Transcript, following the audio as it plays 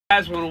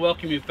Guys, I want to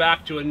welcome you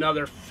back to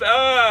another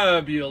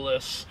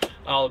fabulous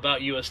All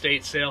About You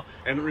estate sale.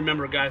 And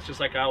remember guys, just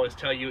like I always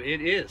tell you,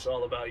 it is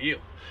all about you.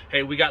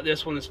 Hey, we got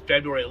this one. It's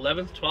February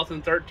 11th, 12th,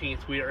 and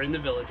 13th. We are in the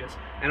Villages.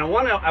 And I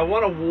want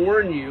to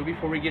warn you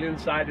before we get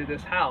inside of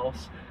this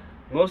house,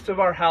 most of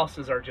our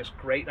houses are just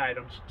great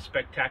items,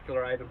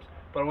 spectacular items.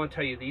 But I want to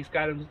tell you, these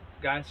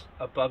guys,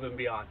 above and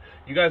beyond.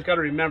 You guys got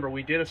to remember,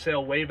 we did a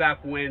sale way back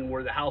when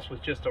where the house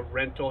was just a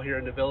rental here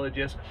in the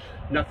Villages.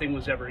 Nothing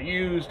was ever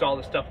used. All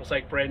the stuff was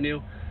like brand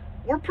new.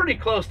 We're pretty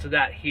close to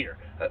that here.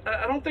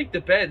 I don't think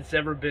the bed's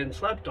ever been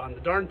slept on. The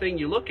darn thing,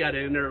 you look at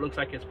it in there, it looks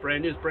like it's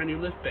brand new. It's brand new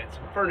lift beds,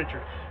 some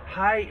furniture,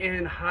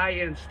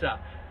 high-end stuff.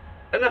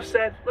 Enough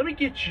said. Let me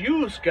get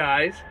you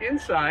guys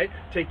inside,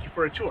 take you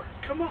for a tour.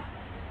 Come on.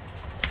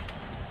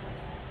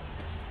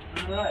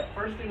 Alright,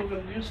 first thing we're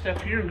going to do is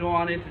step here and go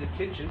on into the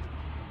kitchen.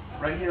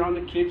 Right here on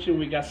the kitchen,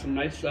 we got some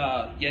nice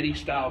Yeti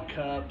style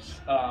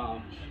cups.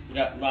 We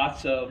got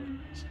lots of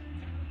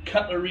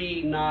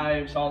cutlery,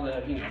 knives, all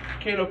the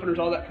can openers,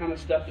 all that kind of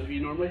stuff that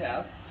you normally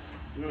have.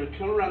 We're going to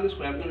come around this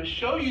way. I'm going to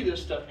show you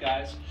this stuff,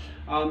 guys.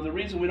 The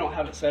reason we don't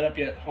have it set up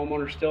yet,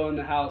 homeowner's still in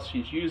the house,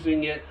 she's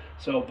using it,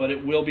 but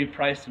it will be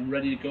priced and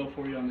ready to go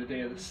for you on the day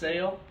of the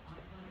sale.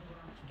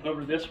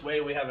 Over this way,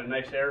 we have a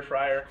nice air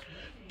fryer.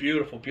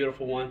 Beautiful,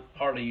 beautiful one,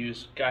 hardly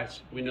used.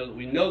 Guys, we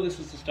know this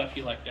is the stuff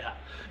you like to have.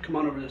 Come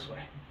on over this way.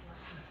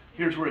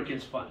 Here's where it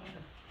gets fun.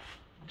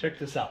 Check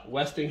this out,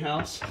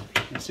 Westinghouse.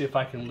 Let's see if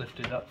I can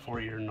lift it up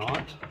for you or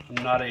not. I'm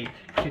not a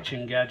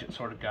kitchen gadget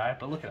sort of guy,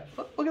 but look at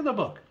it. Look at the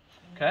book,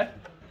 okay?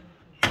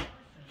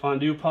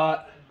 Fondue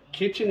pot,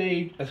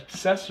 KitchenAid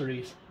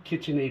accessories,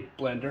 KitchenAid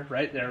blender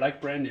right there, like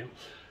brand new.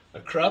 The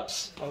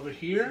Krups over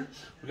here.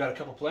 We got a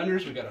couple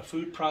blenders, we got a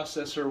food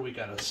processor, we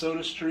got a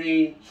soda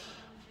stream,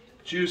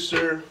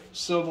 juicer,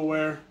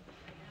 silverware,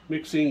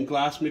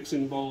 glass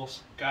mixing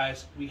bowls.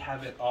 Guys, we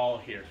have it all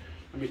here.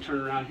 Let me turn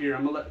around here.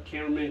 I'm gonna let the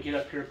cameraman get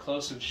up here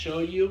close and show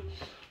you.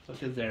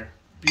 Look at there,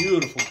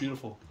 beautiful,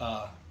 beautiful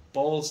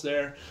bowls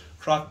there,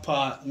 crock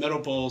pot, metal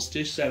bowls,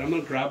 dish set. I'm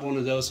gonna grab one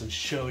of those and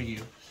show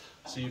you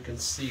so you can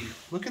see.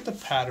 Look at the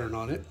pattern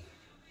on it.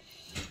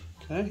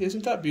 Okay,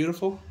 isn't that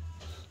beautiful?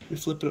 Let me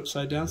flip it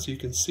upside down so you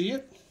can see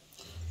it.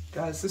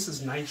 Guys, this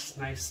is nice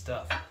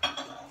stuff.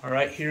 All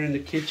right, here in the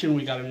kitchen,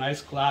 we got a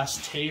nice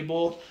glass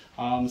table.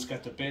 It's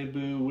got the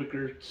bamboo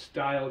wicker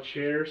style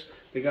chairs.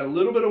 They got a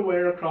little bit of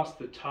wear across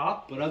the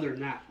top, but other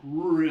than that,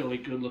 really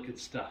good looking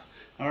stuff.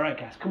 All right,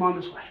 guys, come on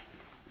this way.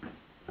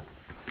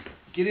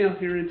 Get in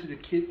here into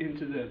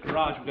the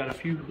garage. We've got a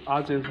few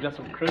odds and ends. We've got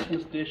some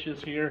Christmas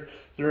dishes here.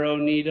 They're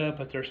Oneida,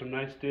 but there's some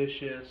nice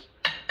dishes.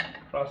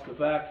 Across the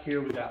back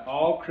here, we got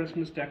all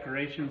Christmas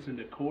decorations and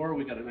decor.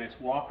 We got a nice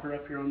walker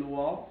up here on the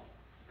wall.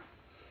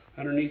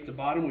 Underneath the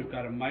bottom, we've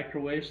got a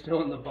microwave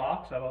still in the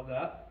box. How about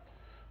that?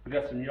 We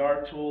got some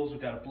yard tools. We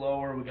got a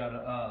blower. We got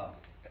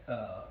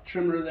a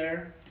trimmer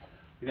there.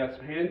 We got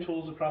some hand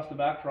tools across the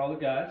back for all the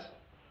guys.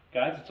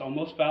 Guys, it's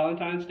almost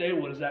Valentine's Day.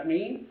 What does that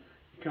mean?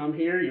 You come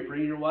here, you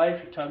bring your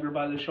wife, you tug her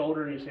by the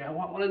shoulder, and you say, I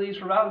want one of these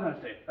for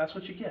Valentine's Day. That's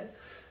what you get.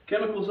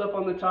 Chemicals up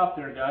on the top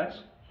there, guys.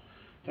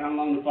 Down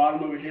along the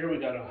bottom over here, we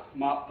got a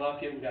mop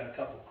bucket. We got a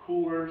couple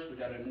coolers. We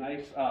got a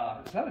nice,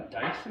 is that a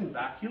Dyson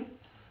vacuum?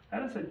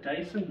 That is a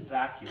Dyson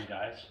vacuum,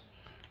 guys.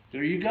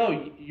 There you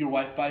go. Your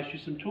wife buys you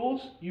some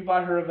tools, you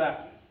buy her a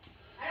vacuum.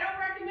 I don't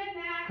recommend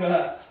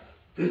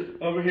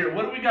that. Over here,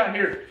 what do we got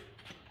here?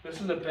 This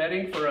is a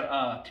bedding for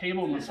a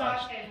table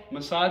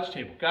massage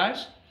table.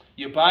 Guys,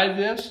 you buy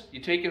this,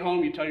 you take it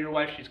home, you tell your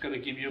wife she's going to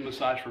give you a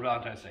massage for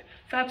Valentine's Day.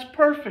 That's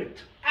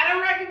perfect. I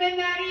don't recommend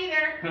that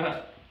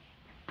either.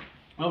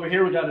 Over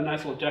here, we got a nice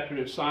little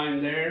decorative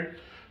sign there.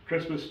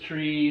 Christmas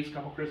trees,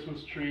 couple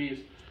Christmas trees.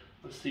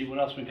 Let's see what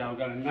else we got. We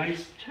got a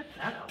nice, check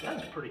that out,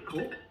 that's pretty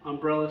cool.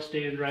 Umbrella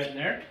stand right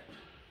there.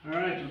 All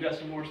right, we've got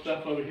some more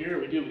stuff over here.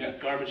 We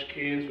got garbage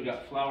cans, we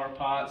got flower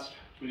pots,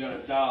 we got a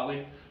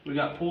dolly, we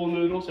got pool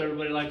noodles.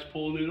 Everybody likes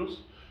pool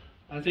noodles.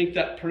 I think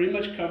that pretty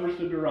much covers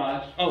the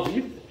garage. Oh, let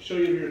me show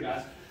you here,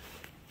 guys.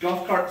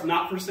 Golf cart's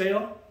not for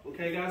sale.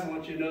 Okay, guys, I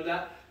want you to know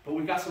that. But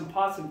we've got some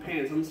pots and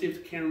pans. Let me see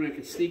if the cameraman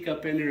can sneak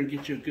up in there and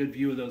get you a good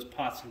view of those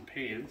pots and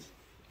pans.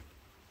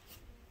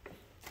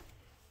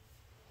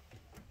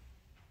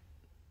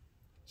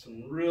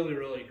 Some really,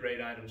 really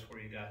great items for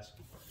you guys.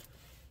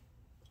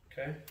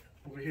 Okay,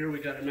 over here we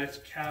got a nice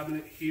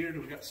cabinet here.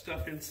 Do we got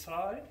stuff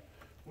inside?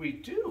 We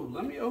do.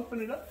 Let me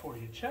open it up for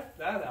you. Check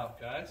that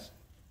out, guys.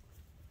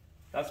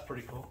 That's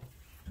pretty cool.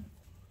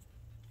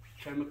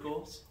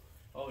 Chemicals.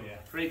 Oh yeah,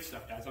 great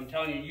stuff, guys. I'm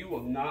telling you, you will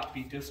not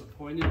be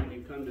disappointed when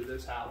you come to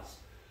this house.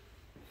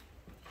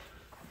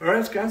 All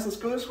right, guys, let's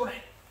go this way.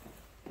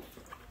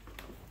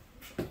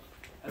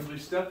 As we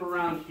step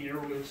around here,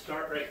 we're going to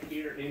start right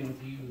here into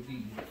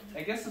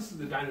I guess this is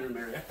the dining room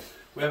area.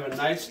 We have a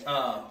nice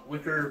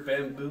wicker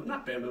bamboo,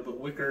 not bamboo, but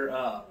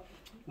wicker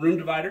room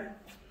divider.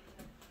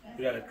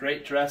 We got a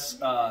great dress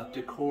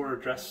decor,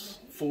 dress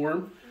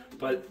form,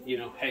 but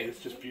hey, it's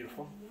just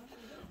beautiful.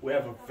 We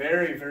have a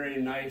very, very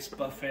nice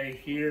buffet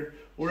here,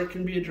 or it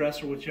can be a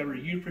dresser, whichever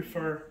you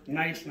prefer.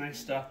 Nice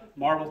stuff,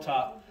 marble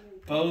top,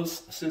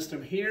 Bose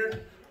system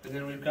here, and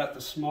then we've got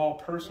the small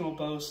personal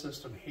Bose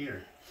system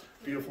here.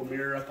 Beautiful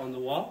mirror up on the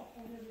wall.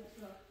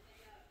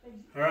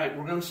 All right,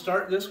 we're going to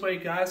start this way,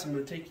 guys. I'm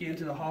going to take you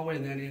into the hallway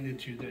and then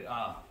into the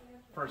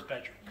first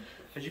bedroom.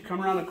 As you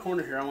come around the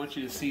corner here, I want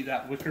you to see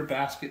that wicker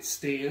basket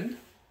stand.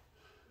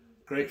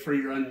 Great for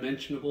your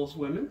unmentionables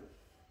women.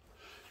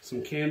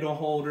 Some candle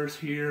holders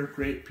here.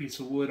 Great piece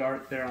of wood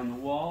art there on the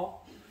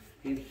wall.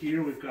 In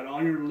here, we've got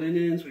all your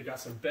linens. We've got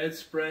some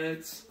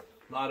bedspreads.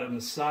 A lot of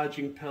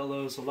massaging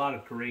pillows. A lot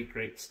of great,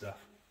 great stuff.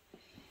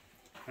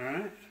 All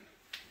right.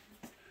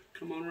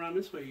 Come on around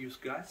this way, you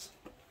guys.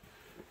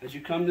 As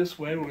you come this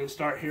way, we're going to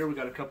start here. We've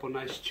got a couple of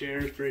nice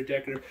chairs, very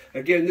decorative.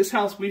 Again, this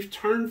house, we've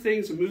turned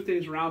things and moved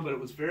things around, but it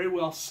was very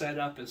well set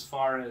up as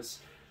far as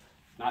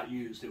not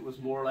used. It was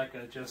more like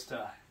just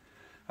a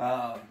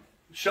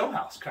show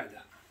house, kind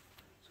of.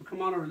 So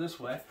come on over this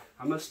way.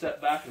 I'm going to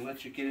step back and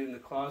let you get in the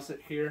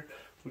closet here.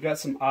 We've got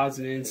some odds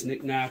and ends,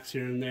 knickknacks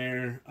here and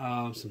there,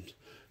 some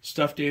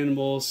stuffed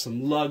animals,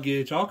 some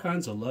luggage, all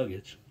kinds of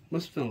luggage.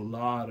 Must have done a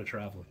lot of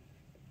traveling.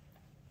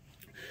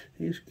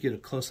 You should get a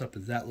close-up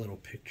of that little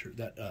picture,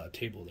 that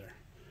table there.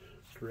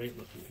 Great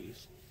looking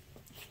piece.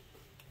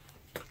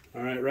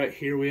 All right, right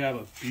here we have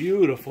a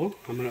beautiful,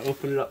 I'm going to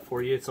open it up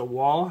for you. It's a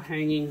wall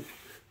hanging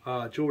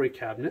jewelry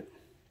cabinet.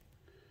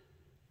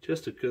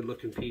 Just a good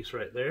looking piece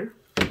right there.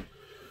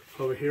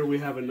 Over here we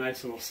have a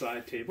nice little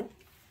side table.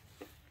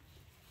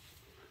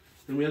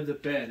 And we have the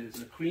bed.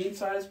 It's a queen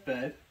size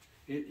bed.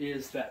 It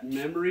is that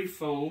memory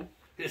foam.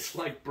 It's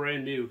like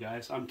brand new,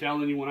 guys. I'm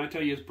telling you, when I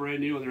tell you it's brand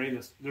new,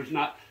 there's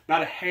not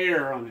a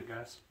hair on it,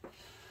 guys.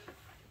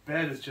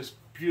 Bed is just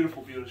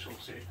beautiful, beautiful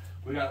shape.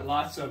 We got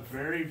lots of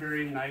very,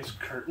 very nice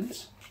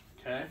curtains.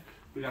 Okay,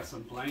 we got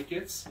some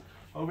blankets.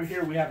 Over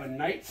here we have a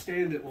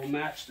nightstand that will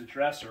match the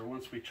dresser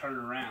once we turn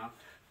around.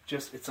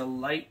 It's a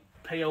light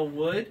pale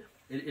wood.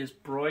 It is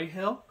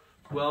Broyhill,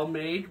 well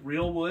made,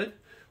 real wood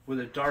with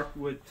a dark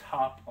wood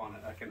top on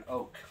it, like an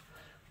oak.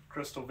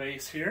 Crystal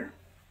vase here.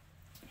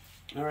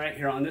 All right,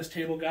 here on this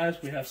table, guys,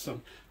 we have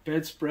some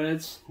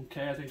bedspreads.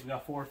 Okay, I think we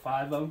got 4 or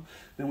 5 of them.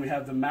 Then we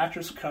have the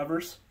mattress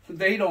covers.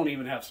 They don't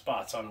even have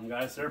spots on them,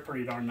 guys. They're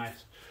pretty darn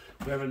nice.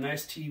 We have a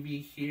nice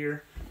TV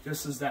here.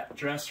 This is that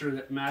dresser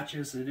that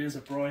matches. It is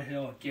a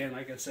Broyhill. Again,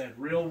 like I said,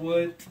 real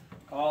wood,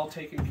 all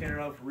taken care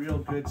of. Real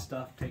good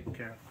stuff taken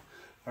care of.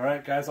 All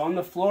right, guys, on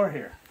the floor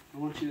here, I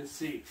want you to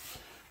see.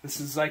 This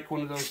is like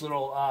one of those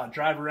little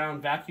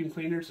drive-around vacuum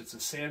cleaners. It's a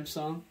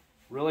Samsung.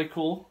 Really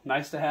cool.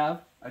 Nice to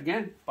have.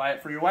 Again, buy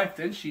it for your wife,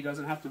 then she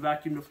doesn't have to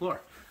vacuum the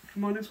floor.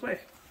 Come on this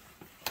way.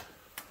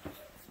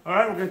 All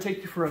right, we're going to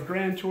take you for a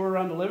grand tour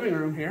around the living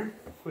room here.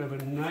 We have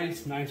a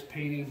nice, nice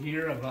painting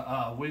here of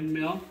a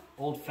windmill,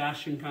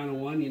 old-fashioned kind of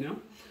one, you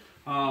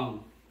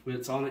know.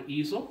 It's on an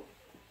easel.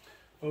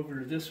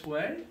 Over this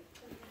way,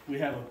 we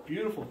have a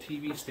beautiful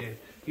TV stand.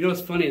 You know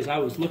what's funny is I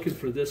was looking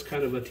for this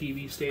kind of a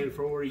TV stand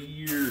for over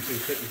years and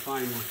couldn't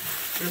find one.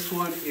 This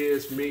one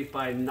is made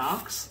by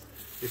Knox.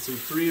 It's a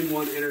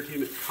 3-in-1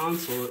 entertainment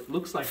console. It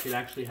looks like it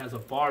actually has a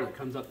bar that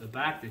comes up the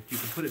back that you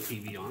can put a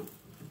TV on.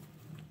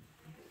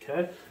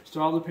 Okay,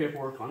 still all the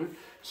paperwork on it.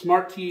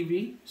 Smart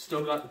TV,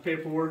 still got the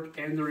paperwork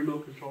and the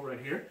remote control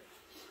right here.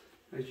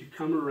 As you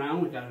come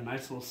around, we got a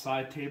nice little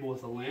side table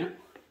with a lamp.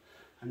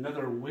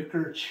 Another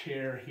wicker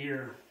chair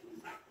here.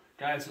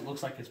 Guys, it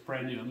looks like it's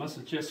brand new. It must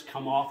have just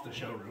come off the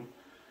showroom.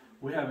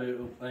 We have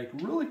a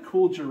really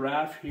cool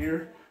giraffe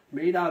here.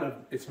 Made out of,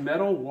 it's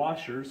metal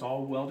washers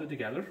all welded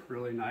together,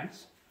 really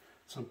nice.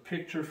 Some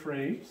picture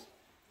frames.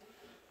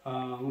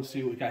 Let's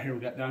see what we got here. We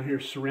got down here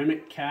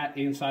ceramic cat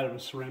inside of a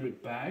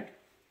ceramic bag.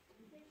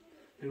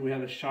 And we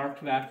have a Shark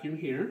vacuum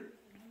here.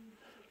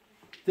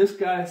 This,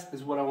 guys,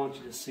 is what I want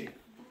you to see.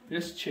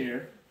 This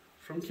chair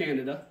from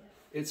Canada,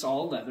 it's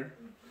all leather.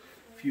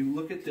 If you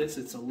look at this,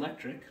 it's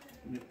electric.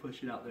 Let me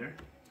push it out there.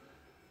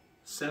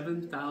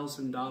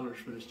 $7,000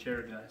 for this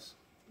chair, guys.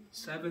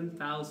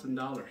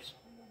 $7,000.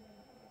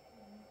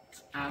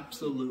 It's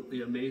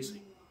absolutely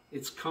amazing.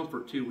 It's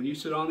comfort too. When you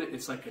sit on it,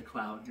 it's like a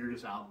cloud. You're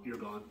just out. You're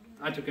gone.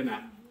 I took a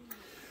nap.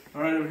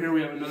 All right, over here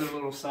we have another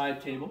little side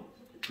table.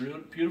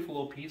 Beautiful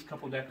little piece.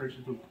 Couple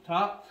decorations at the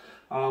top.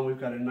 We've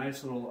got a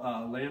nice little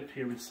lamp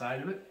here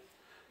beside of it.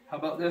 How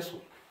about this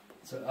one?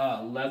 It's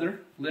a leather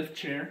lift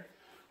chair.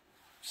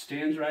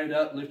 Stands right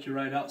up, lift you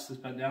right out,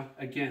 sits back down.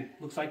 Again,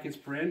 looks like it's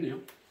brand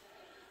new.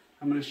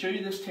 I'm going to show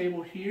you this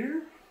table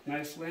here.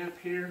 Nice lamp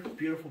here.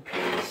 Beautiful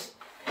piece.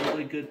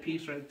 Really good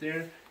piece right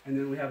there. And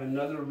then we have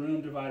another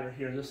room divider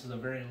here. This is a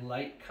very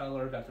light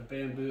color. Got the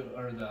bamboo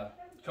or the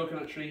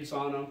coconut trees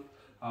on them.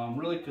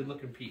 Really good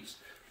looking piece.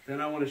 Then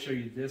I want to show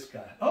you this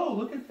guy. Oh,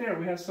 look at there.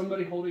 We have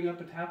somebody holding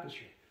up a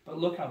tapestry. But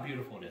look how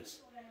beautiful it is.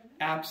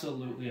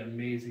 Absolutely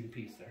amazing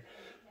piece there.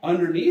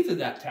 Underneath of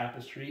that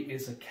tapestry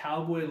is a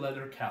cowboy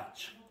leather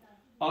couch.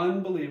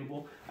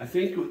 Unbelievable. I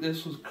think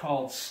this was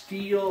called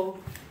Flex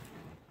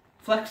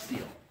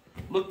Steel.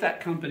 Look that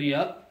company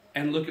up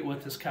and look at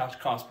what this couch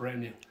costs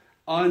brand new.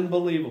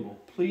 Unbelievable.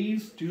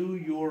 Please do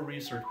your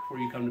research before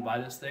you come to buy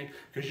this thing,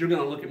 because you're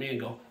going to look at me and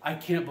go, I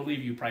can't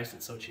believe you priced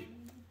it so cheap.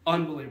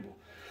 Unbelievable.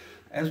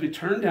 As we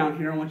turn down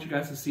here, I want you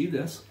guys to see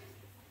this.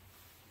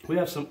 We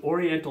have some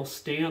Oriental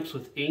stamps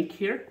with ink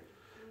here.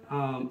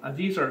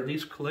 These are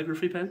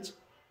calligraphy pens?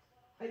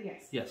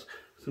 Yes. Yes.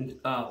 Some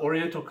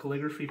Oriental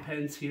calligraphy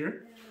pens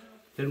here.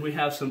 Then we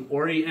have some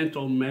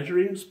Oriental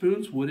measuring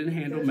spoons, wooden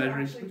handle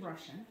measuring spoons.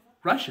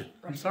 Russian.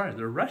 I'm sorry,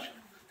 they're Russian.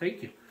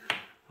 Thank you.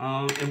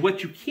 And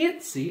what you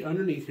can't see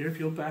underneath here, if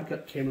you'll back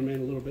up,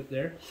 cameraman, a little bit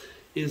there,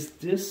 is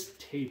this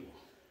table.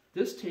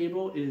 This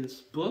table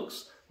is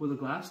books with a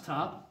glass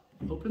top.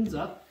 Opens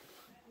up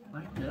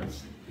like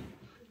this.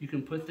 You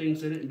can put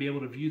things in it and be able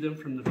to view them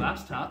from the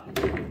glass top.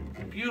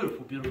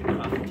 Beautiful, beautiful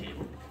coffee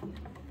table.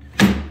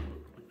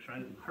 Try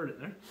to hurt it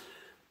there.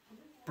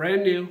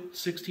 Brand new,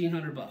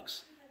 1,600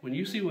 bucks. When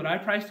you see what I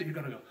priced it, you're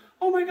gonna go,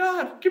 oh my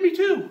God, give me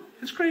two.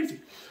 It's crazy.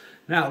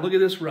 Now look at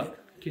this rug.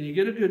 Can you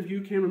get a good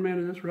view, cameraman,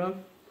 of this rug?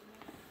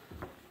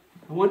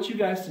 I want you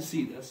guys to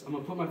see this. I'm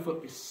gonna put my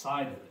foot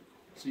beside of it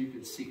so you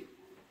can see it.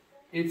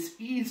 It's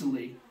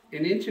easily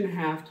 1.5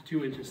 inches to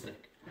 2 inches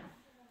thick.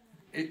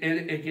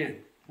 And again,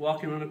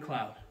 walking on a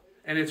cloud.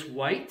 And it's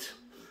white,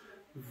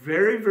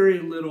 very, very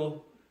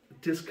little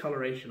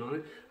discoloration on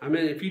it. I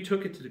mean, if you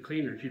took it to the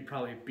cleaners, you'd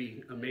probably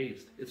be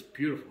amazed. It's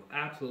beautiful,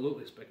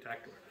 absolutely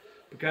spectacular.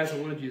 But guys, I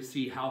wanted you to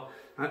see how,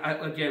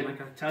 again, like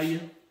I tell you,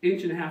 1.5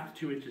 inches to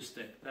 2 inches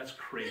thick. That's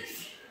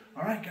crazy.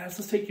 All right, guys,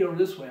 let's take you over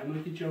this way. I'm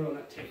gonna get you over on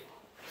that table.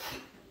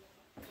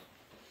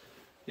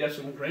 You have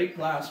some great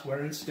glassware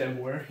and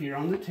stemware here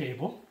on the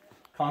table.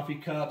 Coffee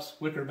cups,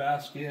 wicker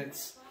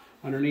baskets.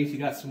 Underneath you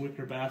got some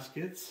wicker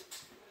baskets.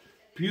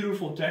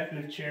 Beautiful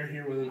decorative chair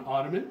here with an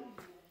ottoman.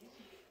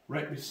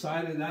 Right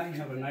beside of that you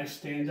have a nice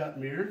stand-up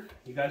mirror.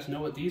 You guys know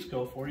what these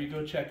go for. You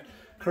go check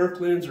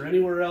Kirkland's or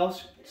anywhere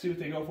else, see what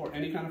they go for,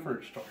 any kind of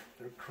furniture store.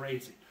 They're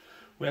crazy.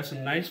 We have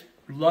some nice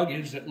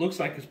luggage that looks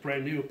like it's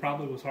brand new. It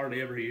probably was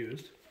hardly ever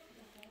used.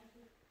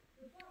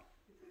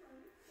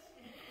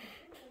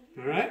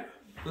 All right,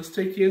 let's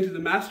take you into the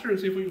master and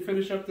see if we can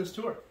finish up this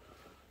tour.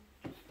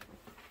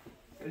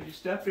 As you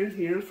step in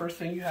here, the first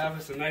thing you have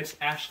is a nice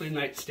Ashley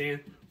nightstand.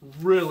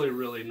 Really,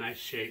 really nice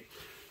shape.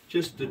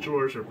 Just the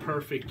drawers are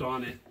perfect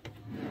on it.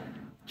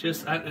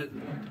 Just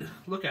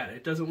look at it.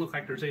 It doesn't look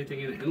like there's anything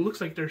in it. It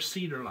looks like there's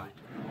cedar lined.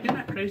 Isn't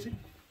that crazy?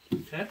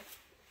 Okay.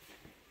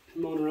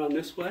 Come on around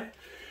this way.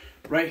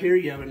 Right here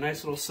you have a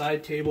nice little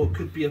side table. It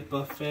could be a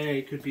buffet.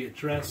 It could be a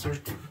dresser.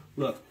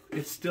 Look,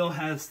 it still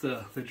has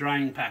the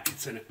drying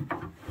packets in it.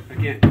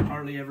 Again,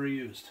 hardly ever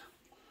used.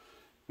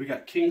 We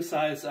got king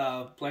size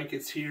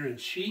blankets here and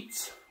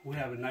sheets. We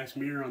have a nice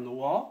mirror on the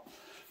wall.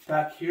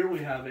 Back here we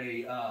have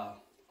a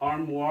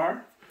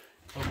armoire.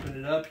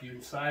 Open it up,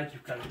 inside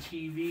you've got a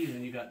TV and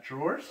then you got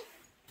drawers.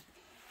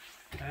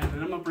 And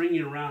then I'm gonna bring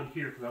you around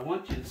here because I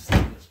want you to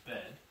see this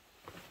bed.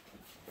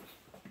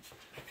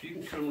 If you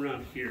can come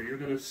around here, you're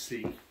gonna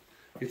see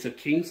it's a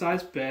king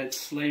size bed,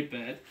 sleigh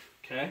bed,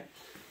 okay?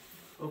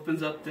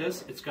 Opens up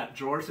this, it's got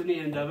drawers in the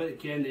end of it.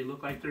 Again, they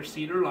look like they're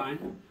cedar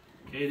lined.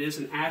 Okay, it is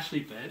an Ashley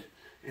bed.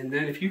 And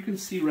then if you can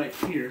see right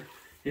here,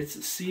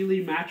 it's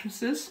Sealy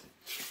mattresses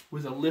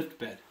with a lift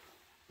bed.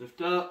 Lift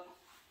up,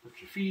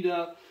 lift your feet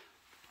up.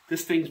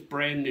 This thing's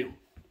brand new.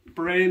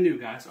 Brand new,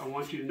 guys. I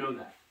want you to know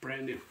that.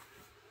 Brand new.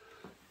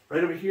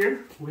 Right over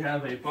here, we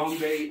have a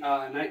Bombay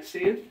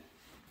nightstand.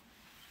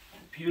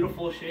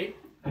 Beautiful shape.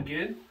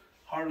 Again,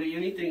 hardly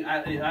anything.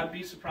 I'd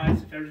be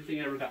surprised if everything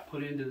ever got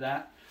put into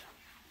that.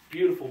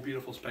 Beautiful,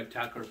 beautiful,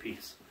 spectacular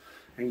piece.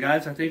 And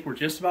guys, I think we're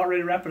just about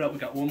ready to wrap it up.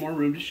 We've got one more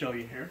room to show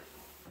you here.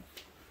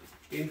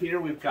 In here,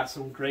 we've got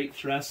some great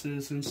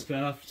dresses and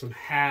stuff, some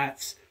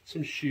hats,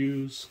 some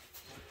shoes.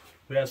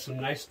 We have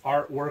some nice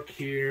artwork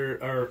here,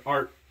 or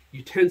art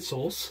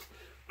utensils,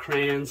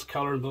 crayons,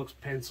 coloring books,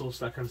 pencils,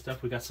 that kind of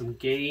stuff. We got some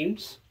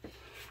games.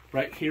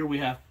 Right here we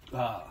have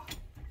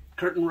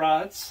curtain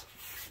rods.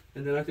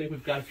 And then I think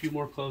we've got a few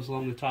more clothes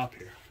along the top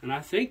here. And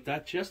I think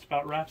that just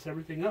about wraps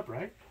everything up,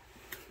 right?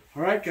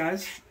 All right,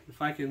 guys,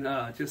 if I can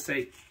just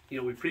say, we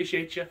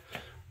appreciate you.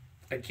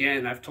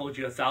 Again, I've told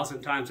you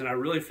 1,000 times, and I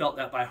really felt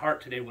that by heart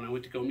today when I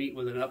went to go meet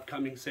with an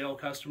upcoming sale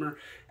customer.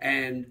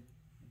 And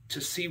to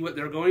see what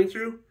they're going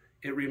through,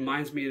 it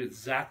reminds me of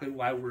exactly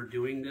why we're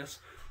doing this.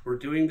 We're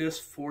doing this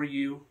for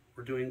you.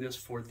 We're doing this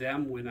for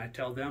them. When I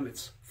tell them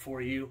it's for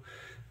you,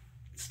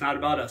 it's not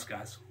about us,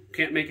 guys. We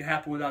can't make it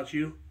happen without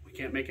you. We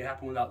can't make it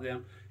happen without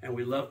them. And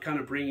we love kind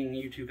of bringing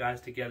you two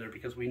guys together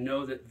because we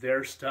know that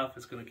their stuff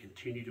is going to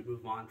continue to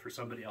move on for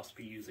somebody else to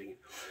be using it.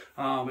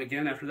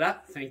 Again, after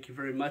that, thank you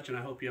very much, and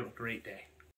I hope you have a great day.